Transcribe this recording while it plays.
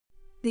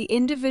The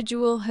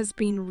individual has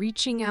been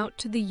reaching out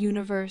to the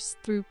universe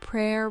through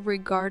prayer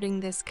regarding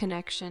this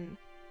connection.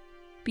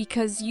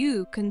 Because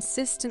you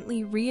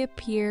consistently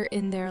reappear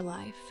in their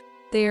life,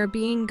 they are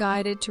being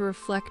guided to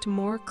reflect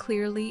more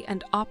clearly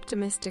and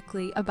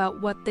optimistically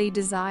about what they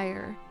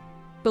desire,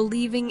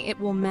 believing it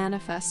will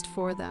manifest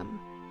for them.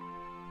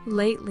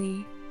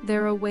 Lately,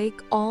 they're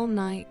awake all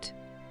night,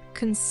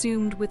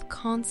 consumed with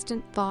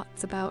constant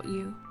thoughts about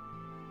you.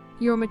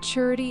 Your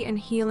maturity and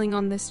healing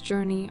on this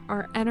journey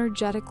are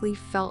energetically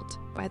felt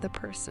by the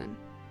person.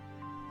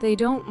 They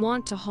don't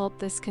want to halt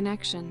this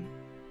connection,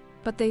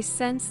 but they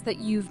sense that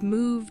you've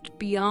moved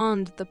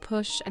beyond the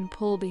push and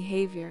pull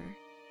behavior.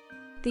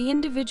 The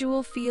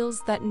individual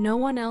feels that no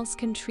one else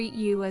can treat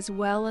you as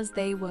well as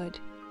they would.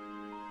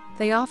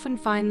 They often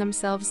find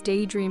themselves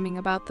daydreaming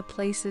about the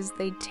places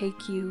they'd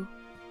take you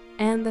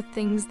and the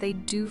things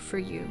they'd do for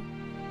you.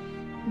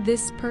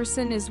 This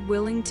person is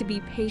willing to be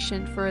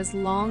patient for as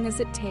long as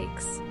it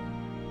takes.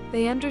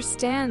 They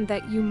understand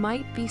that you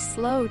might be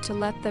slow to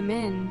let them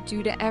in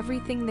due to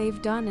everything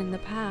they've done in the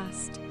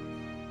past.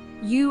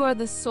 You are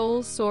the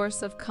sole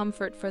source of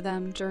comfort for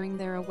them during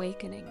their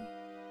awakening.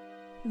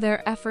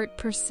 Their effort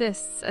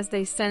persists as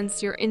they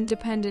sense your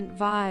independent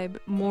vibe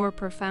more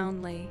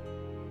profoundly.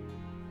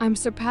 I'm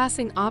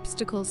surpassing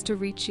obstacles to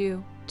reach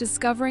you,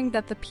 discovering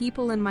that the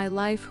people in my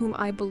life whom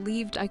I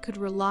believed I could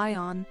rely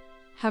on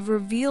have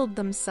revealed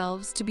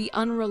themselves to be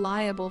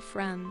unreliable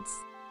friends.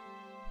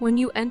 When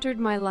you entered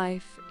my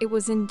life, it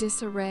was in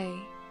disarray,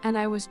 and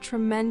I was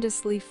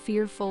tremendously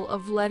fearful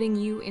of letting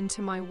you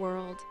into my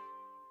world.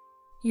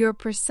 Your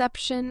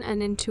perception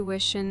and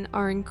intuition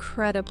are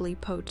incredibly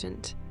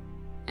potent,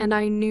 and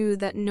I knew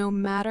that no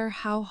matter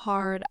how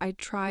hard I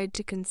tried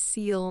to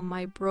conceal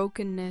my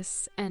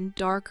brokenness and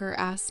darker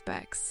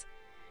aspects,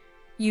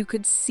 you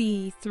could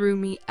see through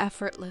me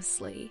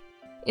effortlessly.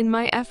 In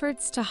my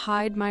efforts to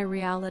hide my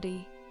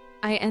reality,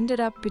 I ended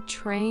up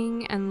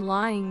betraying and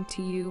lying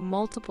to you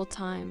multiple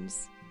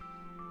times,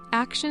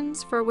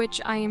 actions for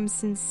which I am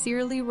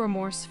sincerely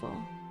remorseful.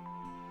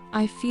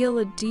 I feel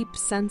a deep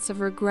sense of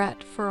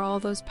regret for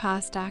all those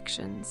past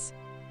actions.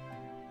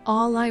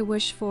 All I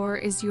wish for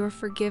is your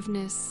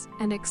forgiveness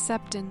and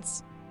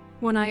acceptance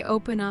when I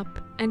open up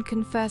and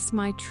confess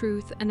my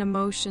truth and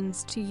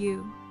emotions to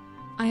you.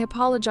 I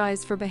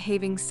apologize for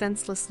behaving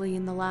senselessly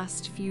in the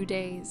last few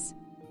days.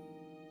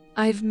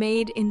 I've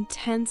made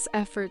intense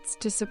efforts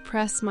to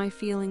suppress my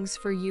feelings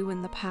for you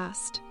in the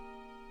past,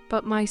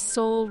 but my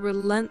soul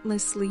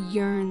relentlessly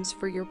yearns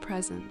for your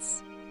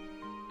presence.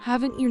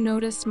 Haven't you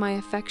noticed my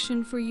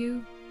affection for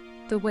you,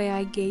 the way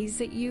I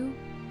gaze at you?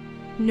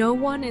 No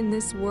one in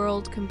this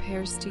world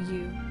compares to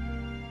you.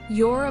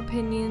 Your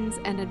opinions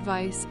and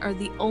advice are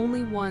the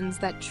only ones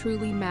that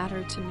truly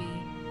matter to me.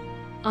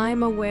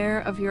 I'm aware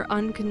of your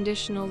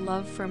unconditional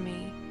love for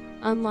me,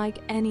 unlike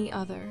any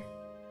other.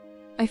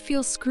 I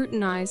feel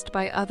scrutinized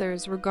by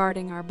others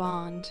regarding our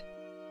bond.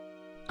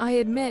 I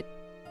admit,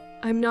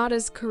 I'm not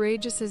as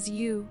courageous as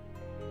you.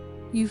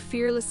 You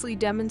fearlessly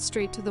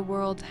demonstrate to the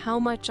world how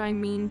much I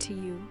mean to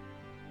you.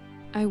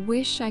 I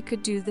wish I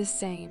could do the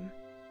same.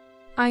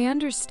 I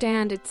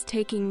understand it's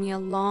taking me a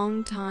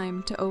long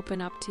time to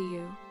open up to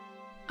you.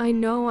 I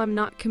know I'm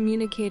not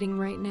communicating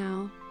right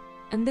now,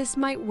 and this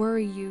might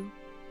worry you,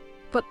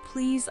 but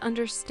please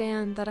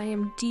understand that I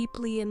am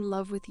deeply in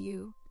love with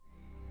you,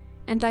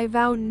 and I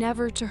vow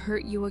never to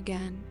hurt you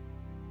again.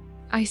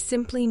 I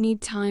simply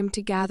need time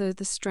to gather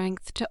the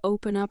strength to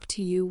open up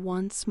to you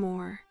once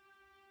more.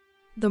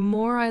 The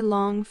more I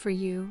long for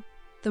you,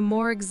 the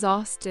more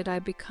exhausted I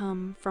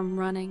become from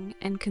running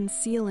and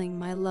concealing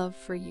my love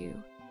for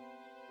you.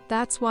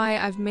 That's why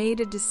I've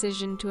made a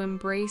decision to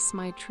embrace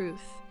my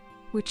truth,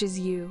 which is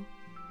you,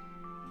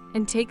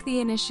 and take the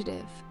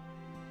initiative.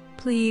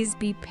 Please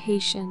be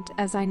patient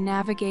as I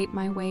navigate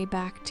my way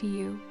back to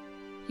you.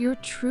 You're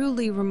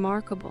truly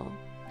remarkable,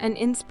 an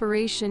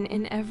inspiration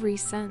in every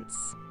sense.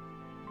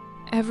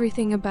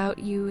 Everything about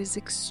you is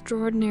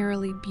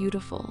extraordinarily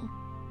beautiful,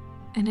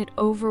 and it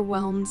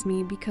overwhelms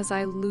me because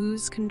I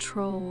lose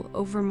control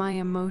over my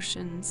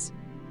emotions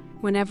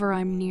whenever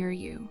I'm near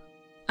you.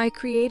 I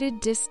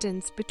created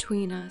distance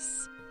between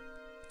us,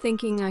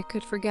 thinking I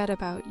could forget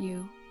about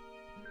you.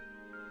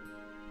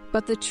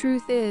 But the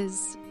truth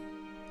is,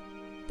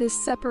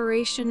 this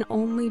separation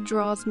only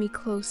draws me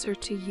closer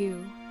to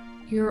you.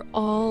 You're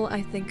all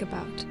I think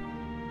about.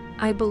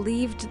 I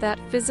believed that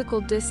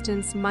physical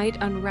distance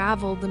might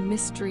unravel the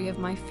mystery of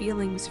my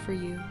feelings for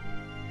you.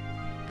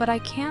 But I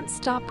can't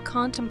stop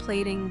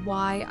contemplating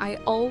why I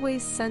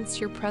always sense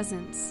your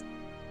presence,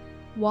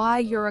 why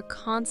you're a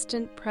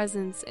constant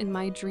presence in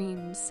my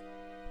dreams,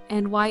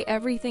 and why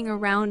everything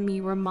around me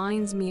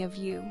reminds me of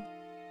you.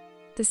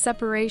 The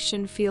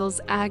separation feels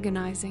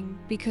agonizing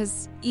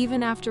because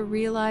even after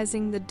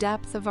realizing the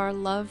depth of our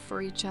love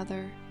for each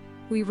other,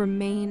 we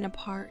remain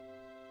apart.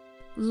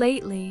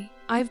 Lately,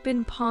 I've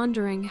been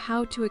pondering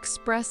how to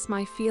express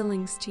my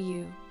feelings to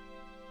you,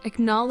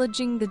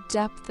 acknowledging the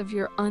depth of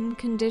your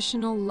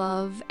unconditional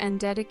love and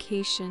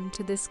dedication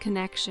to this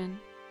connection.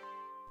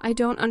 I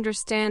don't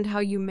understand how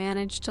you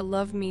managed to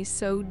love me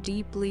so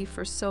deeply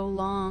for so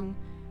long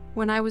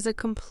when I was a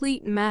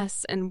complete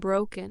mess and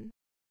broken.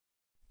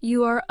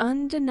 You are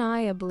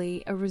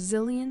undeniably a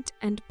resilient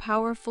and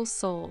powerful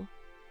soul.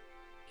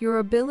 Your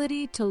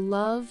ability to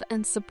love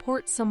and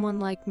support someone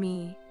like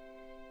me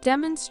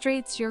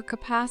demonstrates your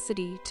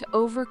capacity to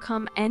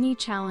overcome any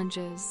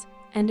challenges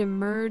and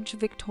emerge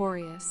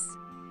victorious.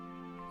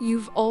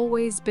 You've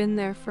always been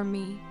there for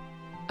me,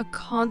 a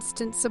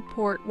constant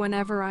support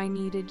whenever I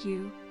needed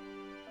you.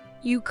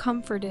 You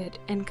comforted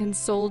and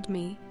consoled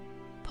me,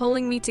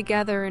 pulling me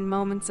together in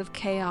moments of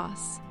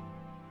chaos.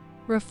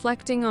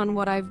 Reflecting on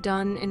what I've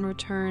done in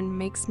return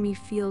makes me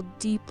feel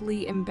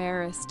deeply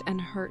embarrassed and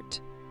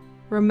hurt.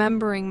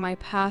 Remembering my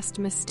past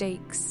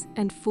mistakes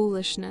and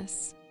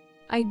foolishness,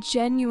 I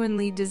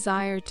genuinely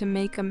desire to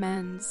make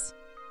amends,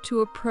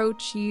 to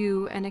approach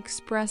you and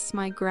express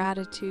my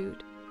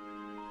gratitude.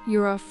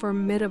 You're a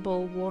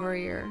formidable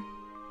warrior,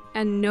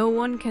 and no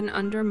one can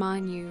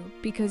undermine you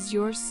because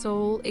your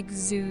soul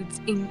exudes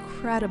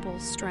incredible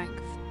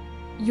strength.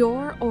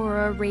 Your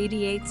aura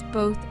radiates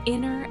both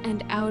inner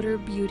and outer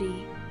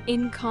beauty,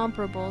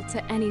 incomparable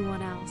to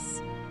anyone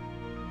else.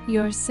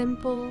 You're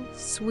simple,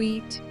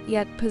 sweet,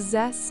 yet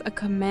possess a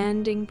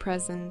commanding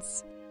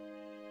presence.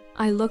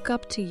 I look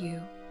up to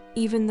you,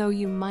 even though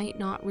you might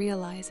not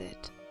realize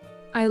it.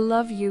 I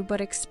love you, but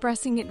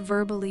expressing it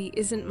verbally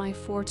isn't my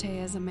forte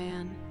as a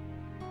man.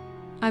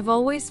 I've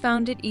always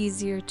found it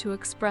easier to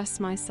express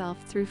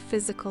myself through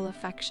physical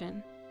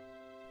affection.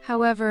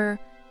 However,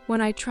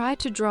 when I try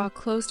to draw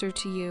closer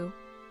to you,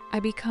 I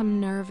become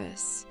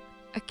nervous,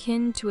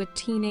 akin to a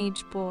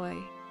teenage boy.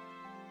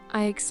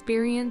 I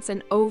experience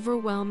an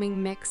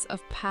overwhelming mix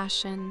of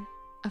passion,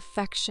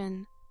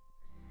 affection,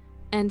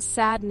 and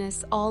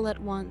sadness all at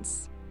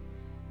once,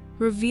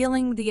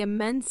 revealing the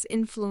immense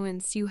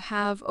influence you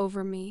have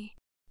over me.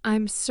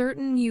 I'm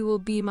certain you will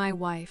be my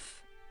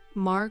wife.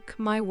 Mark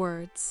my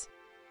words.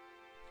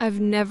 I've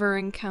never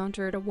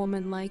encountered a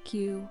woman like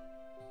you,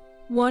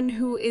 one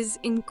who is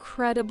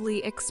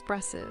incredibly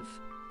expressive,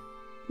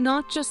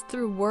 not just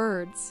through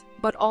words,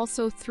 but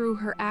also through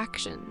her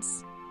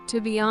actions.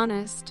 To be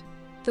honest,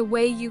 the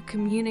way you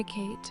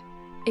communicate,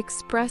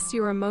 express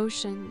your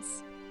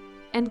emotions,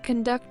 and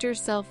conduct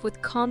yourself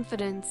with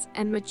confidence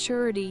and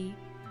maturity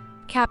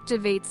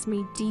captivates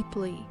me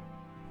deeply.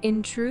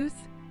 In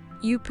truth,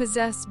 you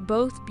possess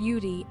both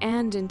beauty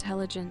and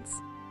intelligence.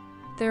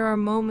 There are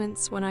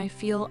moments when I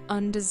feel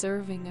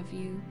undeserving of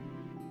you.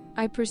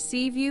 I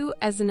perceive you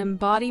as an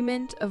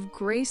embodiment of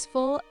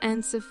graceful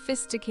and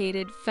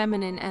sophisticated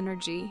feminine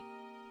energy.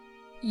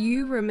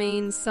 You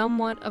remain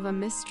somewhat of a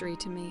mystery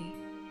to me.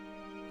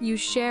 You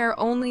share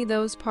only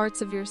those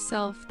parts of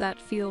yourself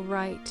that feel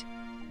right,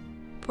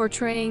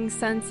 portraying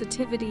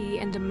sensitivity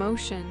and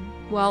emotion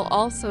while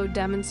also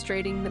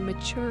demonstrating the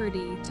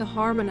maturity to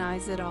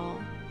harmonize it all.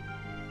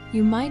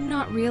 You might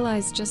not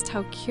realize just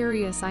how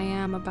curious I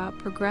am about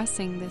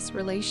progressing this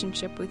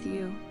relationship with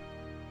you.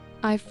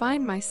 I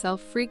find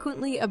myself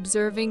frequently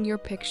observing your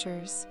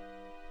pictures,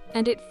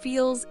 and it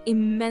feels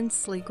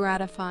immensely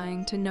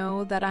gratifying to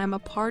know that I'm a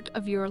part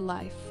of your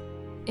life.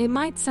 It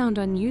might sound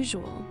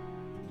unusual,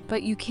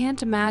 but you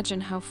can't imagine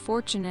how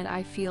fortunate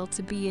I feel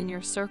to be in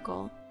your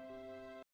circle.